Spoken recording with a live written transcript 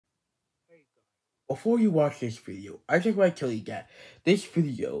before you watch this video, I just want to tell you that this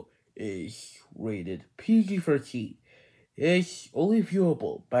video is rated PG-13. It's only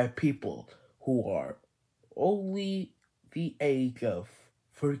viewable by people who are only the age of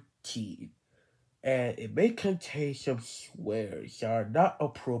 13. And it may contain some swears that are not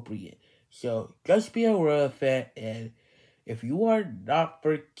appropriate. So just be aware of that, and if you are not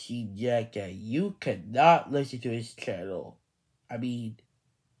 13 yet, then you cannot listen to this channel.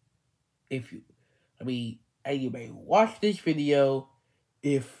 And you may watch this video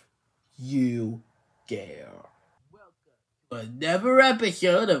if you dare. Welcome to another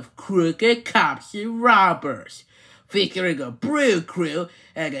episode of Crooked Cops and Robbers, featuring a brew crew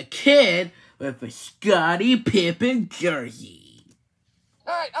and a kid with a Scottie Pippen jersey.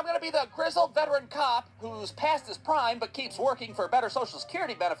 Alright, I'm gonna be the grizzled veteran cop who's past his prime but keeps working for better Social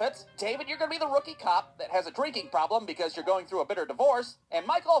Security benefits. David, you're gonna be the rookie cop that has a drinking problem because you're going through a bitter divorce. And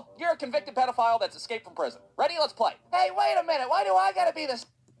Michael, you're a convicted pedophile that's escaped from prison. Ready? Let's play. Hey, wait a minute. Why do I gotta be this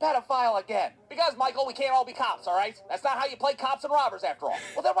pedophile again? Because, Michael, we can't all be cops, alright? That's not how you play cops and robbers, after all.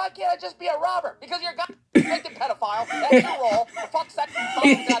 Well, then why can't I just be a robber? Because you're a convicted pedophile. That's your role. For fuck's sake,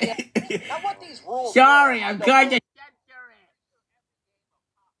 now what these rules... Sorry, I'm going to...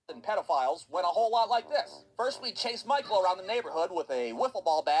 And pedophiles went a whole lot like this. First, we'd chase Michael around the neighborhood with a wiffle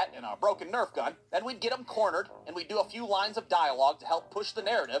ball bat and a broken Nerf gun. Then we'd get him cornered, and we'd do a few lines of dialogue to help push the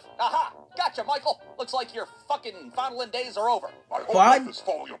narrative. Aha! Gotcha, Michael! Looks like your fucking fondling days are over. My whole life is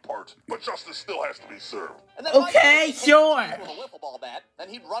falling apart, but justice still has to be served. And then okay, sure. With a wiffle ball bat, then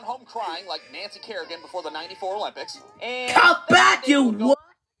he'd run home crying like Nancy Kerrigan before the '94 Olympics. And come back, you what?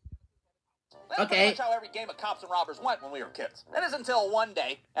 That's pretty much how every game of cops and robbers went when we were kids. That is until one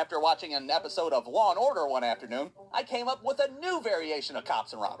day, after watching an episode of Law & Order one afternoon, I came up with a new variation of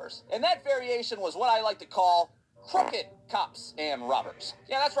cops and robbers. And that variation was what I like to call crooked cops and robbers.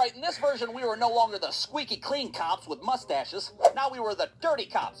 Yeah, that's right. In this version, we were no longer the squeaky clean cops with mustaches. Now we were the dirty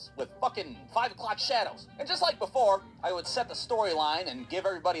cops with fucking 5 o'clock shadows. And just like before, I would set the storyline and give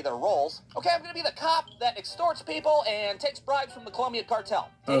everybody their roles. Okay, I'm going to be the cop that extorts people and takes bribes from the Colombian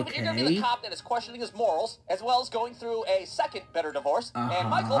cartel. David, you're going to be the cop that is questioning his morals, as well as going through a second bitter divorce. And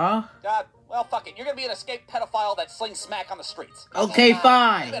Michael, well, fuck it. You're going to be an escaped pedophile that slings smack on the streets. Okay,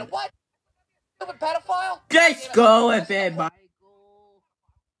 fine. What? Pedophile? Just go with it, Michael.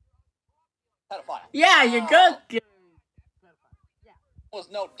 Pedophile. Yeah, you're good. Was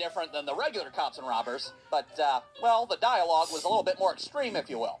no different than the regular cops and robbers, but, well, the dialogue was a little bit more extreme, if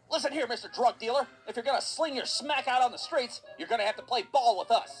you will. Listen here, Mr. Drug Dealer. If you're gonna sling your smack out on the streets, you're gonna have to play ball with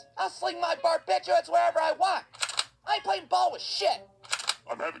us. I'll sling my barbiturates wherever I want. I ain't playing ball with shit.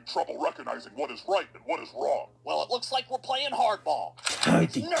 I'm having trouble recognizing what is right and what is wrong. Well, it looks like we're playing hardball.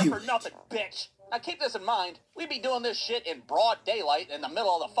 It's Nerf or nothing, bitch. Now keep this in mind. We'd be doing this shit in broad daylight in the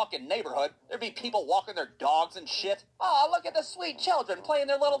middle of the fucking neighborhood. There'd be people walking their dogs and shit. Oh, look at the sweet children playing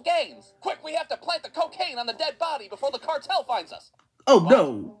their little games. Quick, we have to plant the cocaine on the dead body before the cartel finds us. Oh,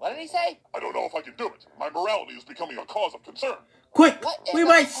 no. What did he say? I don't know if I can do it. My morality is becoming a cause of concern. Quick, we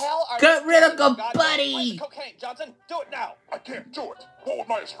must get rid of the buddy. Cocaine, Johnson. Do it now. I can't do it. What would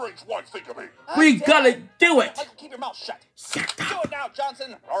my estranged wife think of me? We gotta do it. Michael, keep your mouth shut. Shut up. Do it now,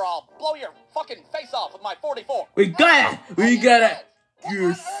 Johnson, or I'll blow your fucking face off with my 44. We gotta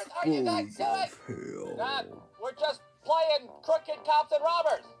You're we're just playing crooked cops and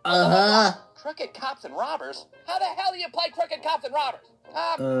robbers. Crooked cops and robbers? How the hell do you play crooked cops and robbers?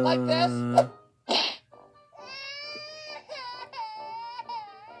 Like this?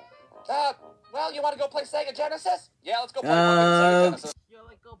 Well, you want to go play Sega Genesis? Yeah, let's go play Sega Genesis. Yeah,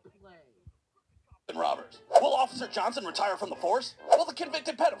 let's go play. And robbers. Will Officer Johnson retire from the force? Will the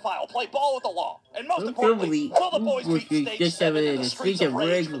convicted pedophile play ball with the law? And most importantly, will the boys beat stage 7 in the streets of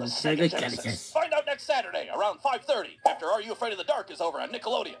rage with Sega Genesis? Find out next Saturday around 5:30 after Are You Afraid of the Dark is over on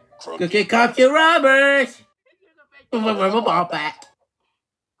Nickelodeon. Crooked Cops and Robbers!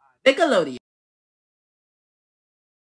 Nickelodeon.